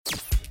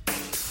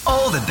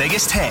All the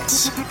biggest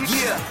hits.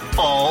 Yeah.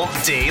 All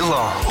day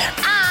long.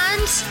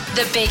 And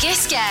the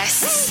biggest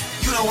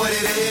guests. You know what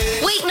it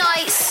is.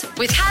 Weeknights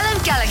with Callum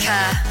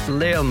Gallacher.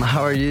 Liam,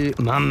 how are you,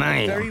 my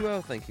man? Very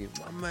well, thank you.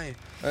 My man.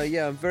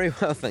 Yeah, I'm very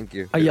well, thank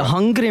you. Are you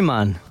hungry,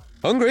 man?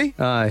 Hungry?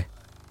 Aye.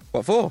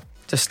 What for?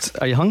 Just,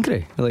 are you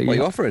hungry? Like, What are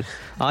you offering?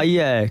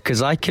 Aye,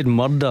 because I could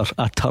murder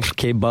a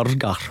turkey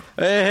burger.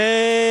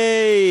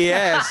 Hey,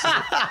 yes.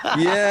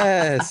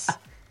 Yes.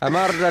 I'm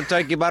ordered a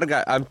turkey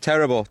burger. I'm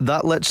terrible.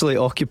 That literally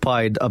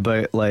occupied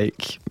about,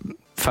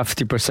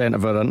 50%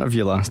 of our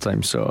interview last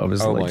time, so I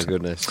was Oh like... my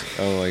goodness.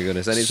 Oh my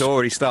goodness. And it's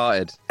already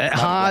started. It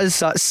has,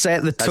 that's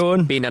set the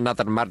tone. Been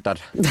another murder.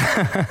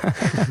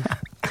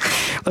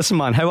 Listen,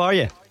 man, how are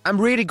you? I'm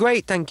really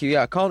great, thank you.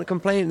 Yeah, I can't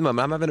complain at the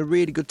moment. I'm having a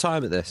really good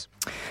time at this.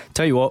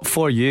 Tell you what,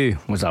 For You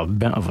was a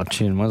bit of a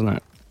tune, wasn't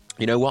it?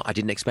 You know what? I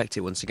didn't expect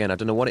it once again. I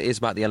don't know what it is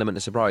about the element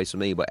of surprise for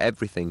me, but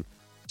everything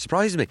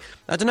surprises me.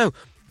 I don't know.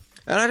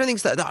 And I don't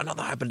think that, not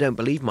that I don't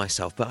believe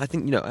myself, but I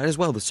think, and as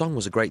well, the song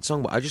was a great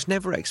song, but I just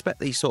never expect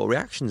these sort of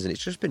reactions, and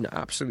it's just been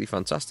absolutely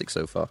fantastic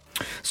so far.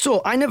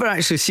 So, I never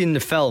actually seen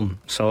the film,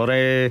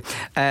 sorry.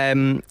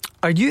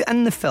 Are you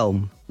in the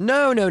film?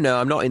 No,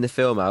 I'm not in the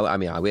film. I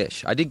mean, I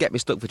wish. I did get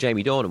mistook for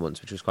Jamie Dornan once,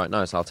 which was quite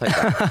nice. I'll take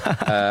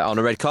that. On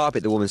a red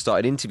carpet, the woman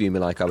started interviewing me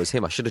like I was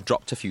him. I should have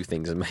dropped a few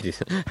things and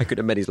I could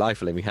have made his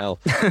life a living hell.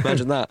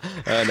 Imagine that.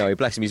 No,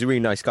 bless him. He's a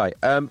really nice guy.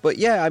 But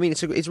yeah, I mean,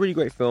 it's a really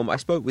great film. I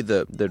spoke with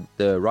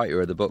the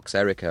writer of the books,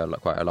 Erica,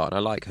 quite a lot, and I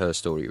like her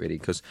story really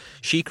because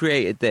she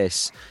created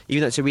this,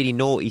 even though it's a really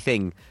naughty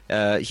thing.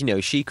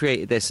 She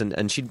created this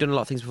and she'd done a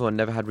lot of things before and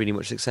never had really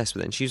much success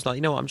with it. And she was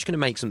like, I'm just going to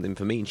make something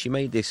for me. And she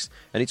made this,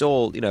 and it's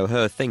all,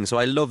 her thing. So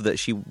I love that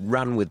she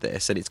ran with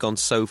this and it's gone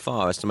so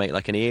far as to make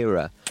like an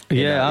era.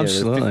 Yeah,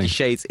 absolutely. The 50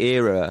 Shades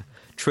era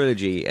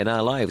trilogy in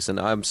our lives, and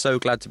I'm so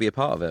glad to be a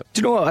part of it. Do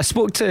you know what? I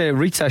spoke to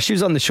Rita. She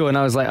was on the show and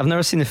I was like, I've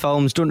never seen the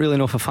films, don't really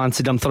know if I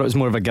fancied them, thought it was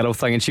more of a girl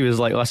thing. And she was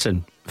like,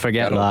 listen,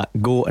 forget that,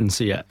 go and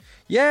see it.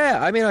 Yeah,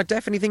 I mean, I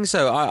definitely think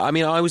so. I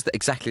mean, I was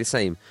exactly the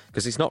same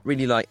because it's not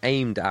really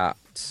aimed at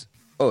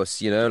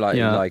us, I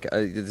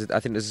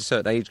think there's a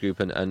certain age group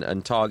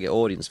and target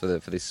audience for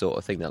this sort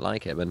of thing that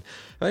like it, and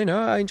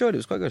I enjoyed it. It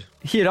was quite good.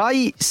 Here,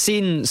 I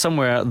seen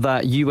somewhere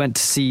that you went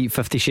to see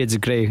 50 Shades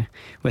of Grey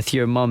with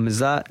your mum. Is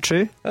that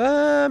true?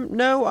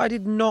 No, I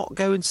did not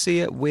go and see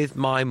it with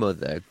my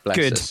mother, bless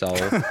her soul.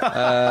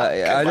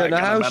 I don't know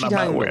how she'd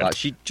handle that.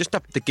 She just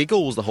had the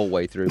giggles the whole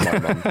way through, my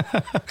mum.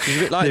 She's a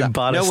bit like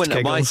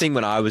that. My thing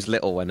when I was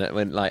little, when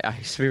I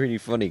used to be really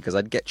funny because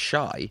I'd get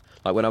shy,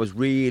 like when I was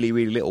really,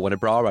 really little, when a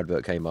bra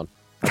advert came on.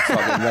 I'd start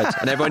getting red.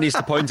 And everyone used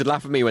to point and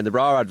laugh at me when the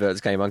bra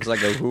adverts came on because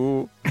I go,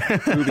 ooh,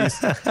 boobies.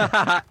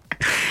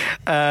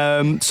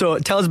 So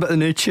tell us about the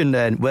new tune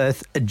then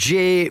with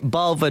J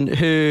Balvin,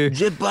 who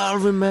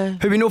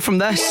we know from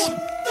this.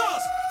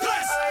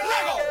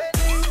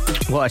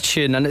 What a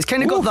tune, and it's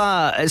kind of got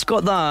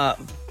that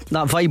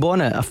vibe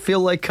on it. I feel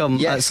like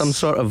I'm at some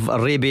sort of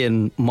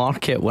Arabian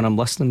market when I'm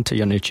listening to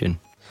your new tune.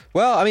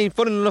 Well, I mean,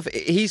 funny enough,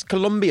 he's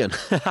Colombian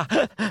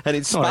and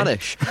it's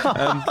Spanish.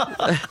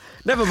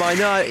 Never mind.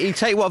 No, you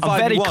take what vibe you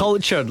want. I'm very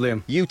cultured,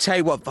 Liam. You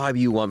take what vibe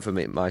you want from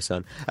it, my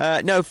son.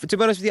 No, to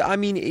be honest with you, I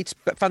mean, it's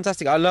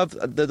fantastic. I love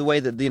the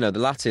way that the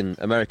Latin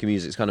American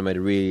music's kind of made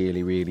a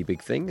really, really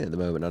big thing at the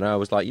moment. And I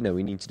was like,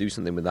 we need to do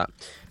something with that.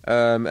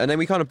 And then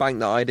we kind of banked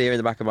that idea in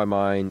the back of my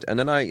mind. And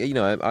then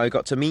I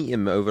got to meet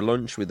him over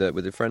lunch with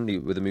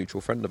a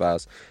mutual friend of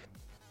ours.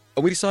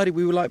 And we decided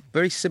we were like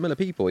very similar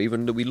people,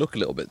 even though we look a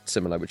little bit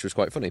similar, which was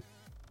quite funny.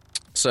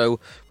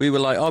 So we were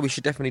like, we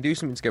should definitely do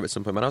something together at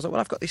some point. And I was like,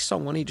 well, I've got this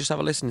song. Why don't you just have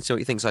a listen and see what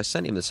he thinks? So I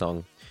sent him the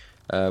song.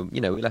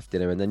 We left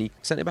dinner and then he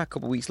sent it back a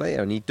couple of weeks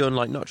later and he'd done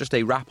not just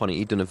a rap on it,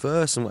 he'd done a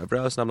verse and whatever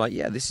else. And I'm like,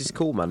 yeah, this is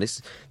cool, man.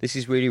 This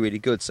is really, really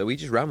good. So we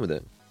just ran with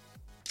it.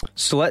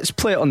 So let's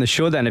play it on the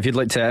show then, if you'd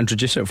like to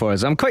introduce it for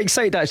us. I'm quite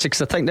excited actually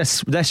because I think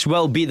this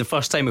will be the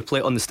first time we play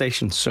it on the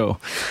station. So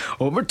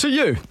over to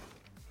you.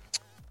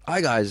 Hi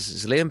guys,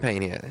 it's Liam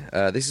Payne here.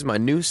 This is my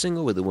new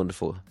single with the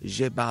wonderful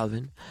J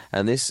Balvin,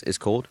 and this is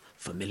called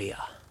Familiar.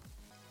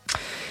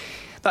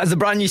 That is the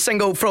brand new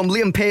single from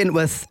Liam Payne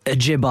with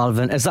J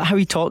Balvin. Is that how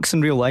he talks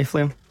in real life,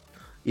 Liam?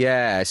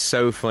 Yeah, it's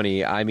so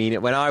funny. I mean,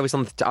 when I was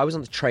on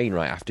the train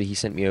right after he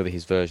sent me over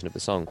his version of the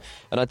song,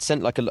 and I'd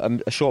sent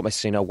a short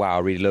message saying, "Oh wow, I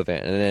really love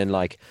it," and then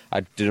I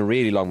did a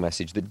really long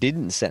message that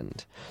didn't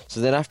send. So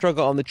then after I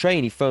got on the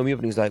train, he phoned me up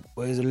and he was like,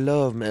 "Where's the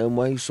love, man?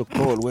 Why are you so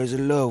cold? Where's the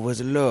love? Where's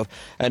the love?"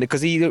 And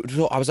because he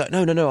thought I was like,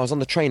 "No, I was on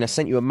the train. I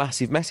sent you a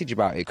massive message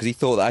about it," because he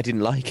thought that I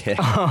didn't like it.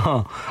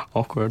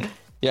 Awkward.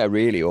 Yeah,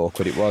 really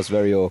awkward. It was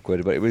very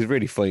awkward, but it was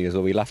really funny as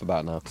well. We laugh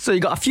about it now. So you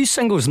got a few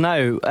singles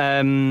now.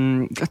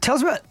 Tell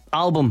us about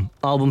album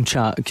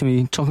chat. Can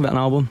we talk about an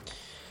album?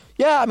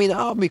 Yeah, I mean,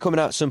 I'll be coming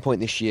out at some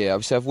point this year.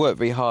 Obviously, I've worked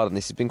very hard on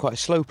this. It's been quite a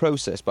slow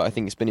process, but I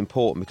think it's been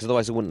important because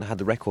otherwise I wouldn't have had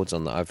the records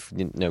on that I've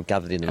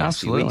gathered in the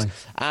last few weeks.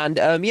 And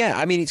I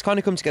mean, it's kind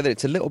of come together.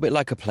 It's a little bit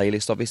like a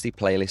playlist. Obviously,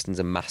 playlisting's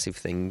a massive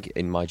thing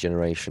in my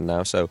generation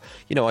now. So,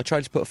 I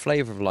tried to put a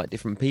flavour of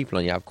different people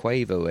on. You have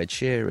Quavo, Ed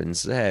Sheeran,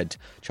 Zed,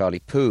 Charlie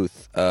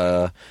Puth,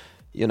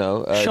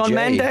 Shawn Jay.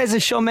 Mendes?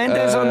 Is Shawn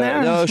Mendes on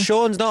there? No,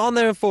 Sean's not on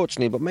there,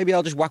 unfortunately, but maybe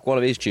I'll just whack one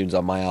of his tunes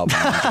on my album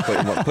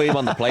and just put him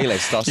on the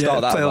playlist. I'll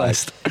start that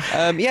playlist.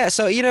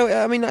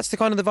 So, that's the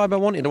kind of the vibe I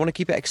wanted. I want to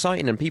keep it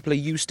exciting, and people are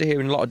used to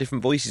hearing a lot of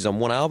different voices on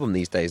one album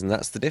these days, and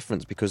that's the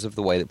difference because of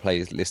the way that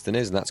playlisting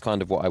is, and that's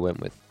kind of what I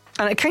went with.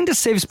 And it kind of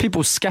saves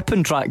people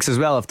skipping tracks as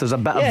well if there's a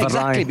bit of variety.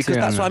 Exactly, because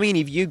that's what I mean.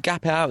 If you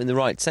gap it out in the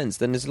right sense,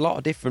 then there's a lot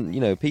of different,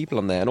 people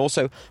on there. And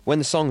also, when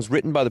the song's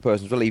written by the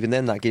person as well, even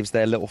then that gives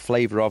their little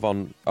flavour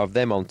of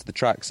them onto the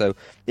track. So,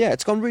 yeah,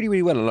 it's gone really,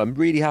 really well. And I'm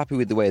really happy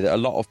with the way that a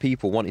lot of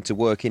people wanted to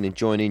work in and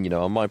join in,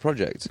 on my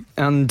project.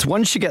 And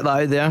once you get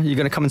that out there, you're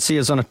going to come and see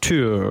us on a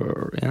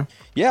tour, yeah?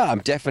 Yeah, I'm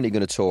definitely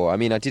going to tour. I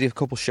mean, I did a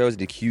couple shows. I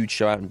did a huge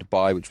show out in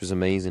Dubai, which was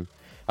amazing.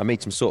 I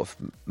made some sort of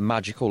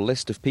magical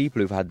list of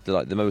people who've had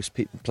the most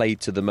played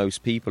to the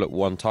most people at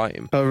one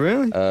time. Oh,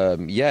 really?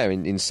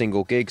 In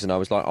single gigs, and I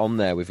was on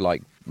there with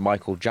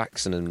Michael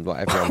Jackson and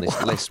whatever on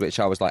this list, which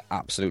I was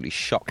absolutely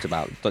shocked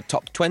about. The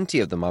top 20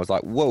 of them, I was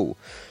whoa.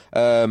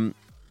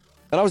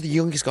 And I was the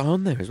youngest guy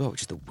on there as well,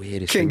 which is the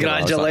weirdest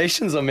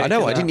Congratulations on me. I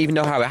know, I didn't even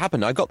know how it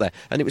happened. I got there,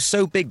 and it was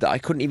so big that I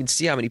couldn't even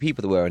see how many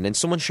people there were. And then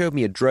someone showed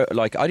me a drone.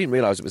 I didn't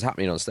realise it was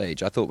happening on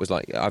stage. I thought it was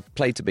I've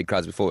played to big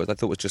crowds before. I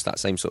thought it was just that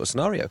same sort of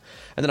scenario.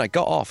 And then I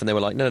got off, and they were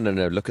like, no,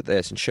 look at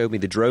this, and showed me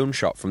the drone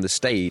shot from the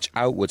stage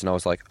outwards. And I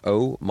was like,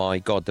 oh my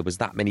God, there was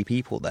that many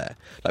people there.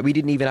 We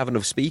didn't even have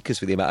enough speakers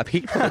for the amount of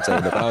people that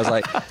turned up. And I was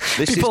like,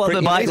 this people is at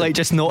the back,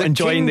 just not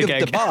enjoying the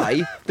gig.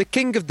 The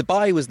king of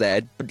Dubai was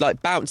there,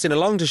 bouncing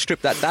along to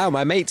strip that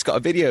down. My mate's got a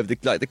video of the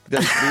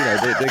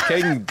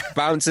king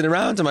bouncing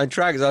around to my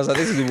tracks. I was like,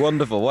 this is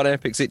wonderful. What an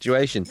epic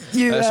situation.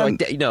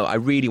 I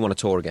really want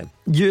to tour again.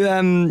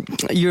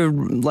 You're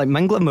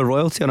mingling with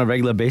royalty on a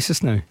regular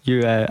basis now.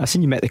 I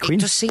seen you met the Queen.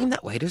 It does seem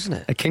that way, doesn't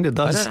it? It kind of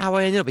does. I don't know how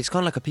I ended up. It's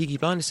kind of like a Peaky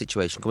Blinders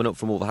situation, coming up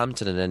from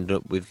Wolverhampton and ended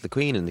up with the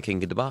Queen and the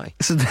King of Dubai.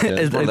 So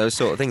it's one of those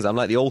sort of things. I'm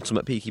like the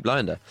ultimate Peaky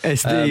Blinder.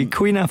 Is the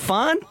Queen a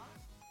fan?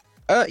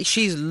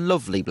 She's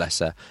lovely, bless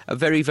her. A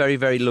very, very,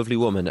 very lovely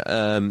woman.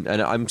 And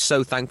I'm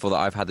so thankful that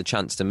I've had the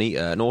chance to meet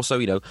her. And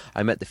also,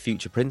 I met the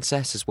future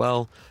princess as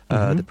well,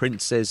 the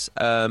princes.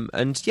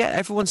 And yeah,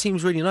 everyone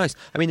seems really nice.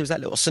 I mean, there was that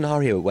little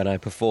scenario when I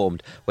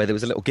performed where there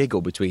was a little giggle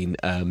between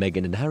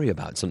Meghan and Harry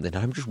about something.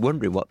 I'm just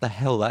wondering what the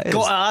hell that is.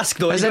 Got to ask,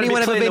 though. Has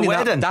anyone ever been in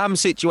that damn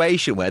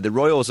situation where the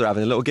royals are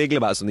having a little giggle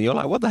about something? You're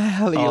like, what the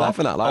hell are you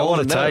laughing at? All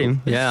the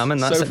time. Yeah, I'm in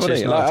that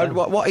situation.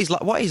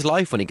 What is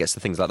life when he gets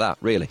to things like that,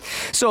 really?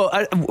 So,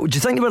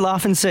 do you think you were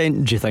laughing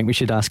saying, do you think we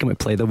should ask him to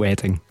play the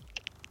wedding?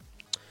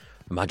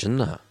 Imagine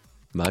that.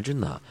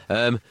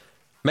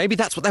 Maybe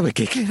that's what they were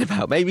giggling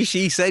about. Maybe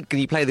she said, can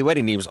you play the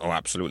wedding? And he was, oh,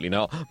 absolutely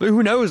not. But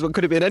who knows? What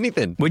could have been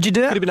anything? Would you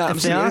do it? Could have been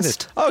absolutely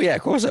anything. Oh, yeah,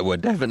 of course I would,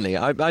 definitely.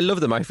 I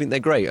love them. I think they're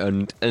great.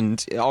 And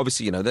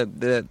obviously,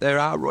 they're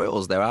our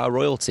royals. They're our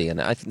royalty.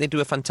 And I think they do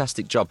a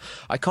fantastic job.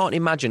 I can't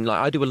imagine,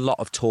 I do a lot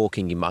of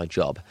talking in my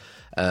job.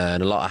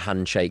 And a lot of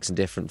handshakes and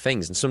different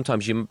things. And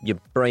sometimes your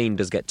brain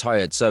does get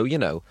tired. So,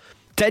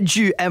 Did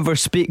you ever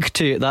speak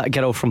to that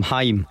girl from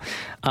Haim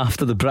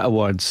after the Brit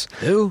Awards?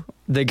 Who?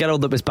 The girl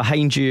that was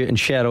behind you and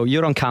Cheryl.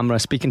 You're on camera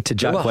speaking to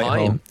Jack Whitehall.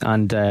 Haim?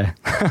 And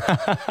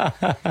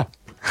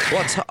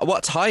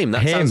what's Haim?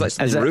 That sounds like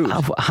something rude.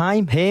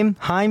 Haim?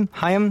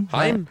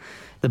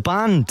 The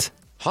band.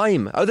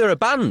 Haim? Oh, they're a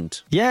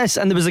band? Yes,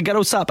 and there was a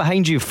girl sat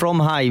behind you from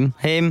Haim.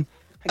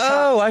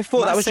 Oh, I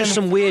thought that was just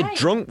some weird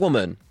drunk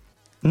woman.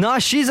 No,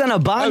 she's in a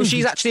band. Oh,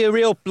 she's actually a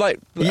real a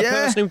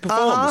person who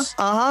performs.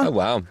 Oh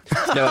wow!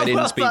 No, I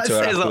didn't speak to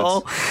her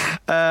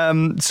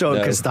afterwards.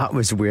 Because that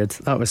was weird.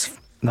 That was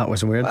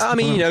weird. I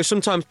mean,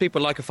 sometimes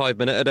people like a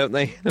 5-minute, don't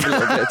they? Have a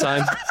little bit of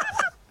time.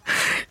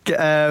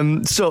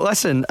 So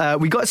listen,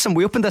 we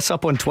opened this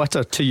up on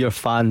Twitter to your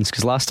fans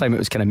because last time it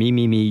was kind of me,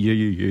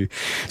 you.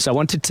 So I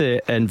wanted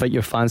to invite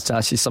your fans to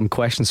ask you some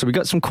questions. So we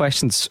got some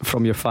questions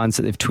from your fans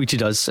that they've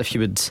tweeted us. If you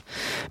would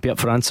be up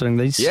for answering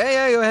these.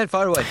 Yeah, go ahead,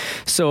 fire away.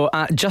 So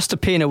Just a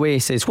Payne Away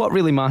says, what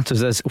really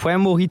matters is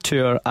when will he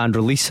tour and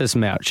release his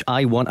merch?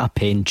 I want a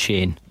Payne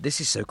chain.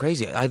 This is so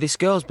crazy. This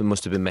girl's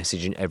must have been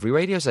messaging every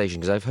radio station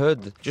because I've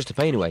heard Just a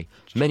Payne Away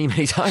many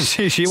times.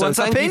 She wants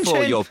a Payne chain. Thank you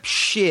for your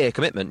sheer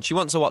commitment. She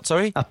wants a what,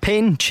 sorry? A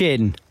Payne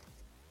chain.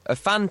 A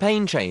fan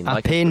Payne chain?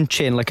 A Payne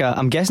chain,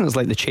 I'm guessing it's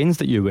like the chains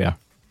that you wear.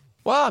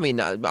 Well, I mean,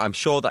 I'm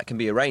sure that can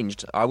be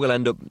arranged. I will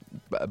end up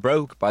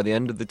broke by the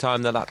end of the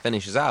time that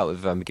finishes out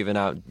if I'm giving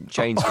out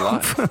chains for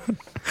life.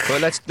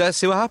 But let's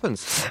see what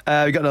happens.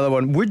 We got another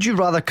one. Would you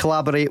rather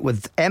collaborate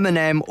with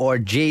Eminem or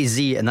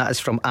Jay-Z? And that is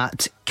from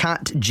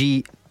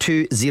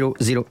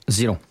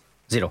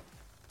 @CatG2000.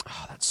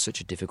 Oh, that's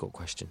such a difficult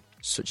question.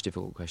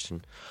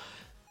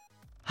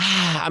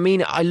 I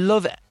mean, I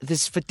love it.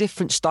 There's for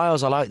different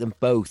styles. I like them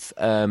both.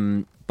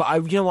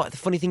 But you know what? The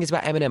funny thing is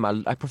about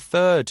Eminem, I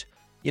preferred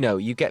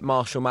you get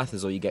Marshall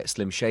Mathers or you get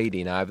Slim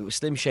Shady. Now, if it was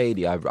Slim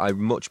Shady, I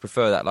much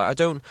prefer that. Like, I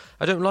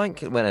don't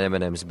like when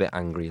Eminem's a bit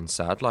angry and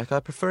sad. Like, I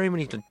prefer him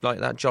when he's like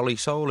that jolly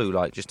soul who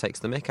like just takes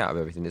the mick out of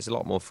everything. It's a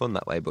lot more fun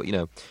that way. But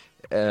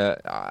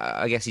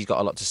I guess he's got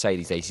a lot to say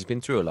these days. He's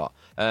been through a lot.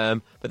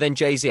 But then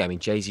Jay-Z, I mean,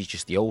 Jay-Z's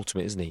just the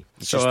ultimate, isn't he?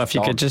 So if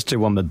you could just do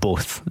one with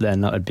both,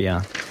 then that would be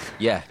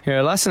yeah.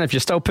 Here, listen, if you're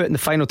still putting the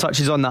final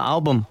touches on that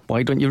album,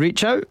 why don't you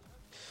reach out?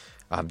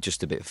 I'm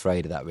just a bit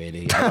afraid of that,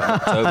 really. I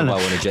got over by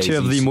one of Jay-Z's two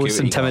of the most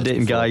security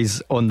intimidating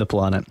guys on the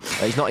planet.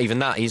 He's not even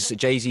that. He's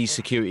Jay-Z's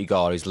security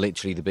guard is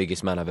literally the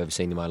biggest man I've ever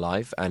seen in my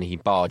life, and he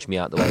barged me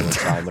out the way one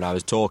time when I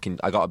was talking.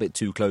 I got a bit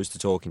too close to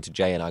talking to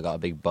Jay, and I got a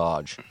big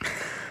barge.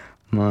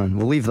 Man,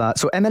 we'll leave that.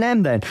 So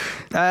Eminem then.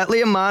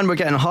 Liam, man, we're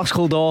getting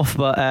hustled off,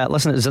 but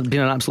listen, it's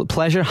been an absolute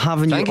pleasure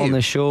having you on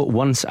the show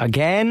once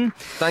again.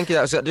 Thank you.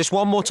 That was just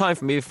one more time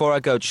for me before I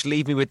go. Just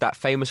leave me with that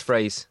famous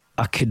phrase.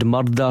 I could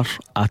murder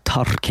a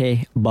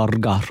turkey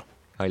burger.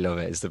 I love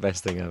it. It's the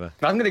best thing ever.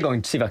 I'm going to go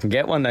and see if I can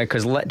get one now,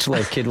 because literally,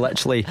 I could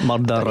literally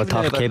murder a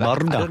turkey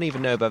burger. I don't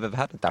even know if I've ever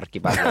had a turkey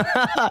burger.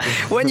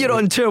 When you're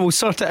on tour, we'll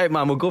sort it out,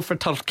 man. We'll go for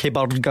turkey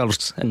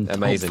burgers and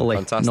hopefully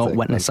fantastic, not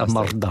witness a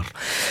murder.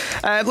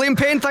 Liam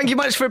Payne, thank you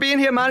much for being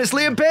here, man. It's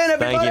Liam Payne,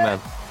 everybody. Thank you, man.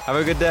 Have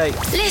a good day.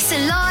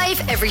 Listen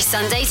live every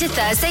Sunday to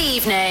Thursday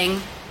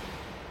evening.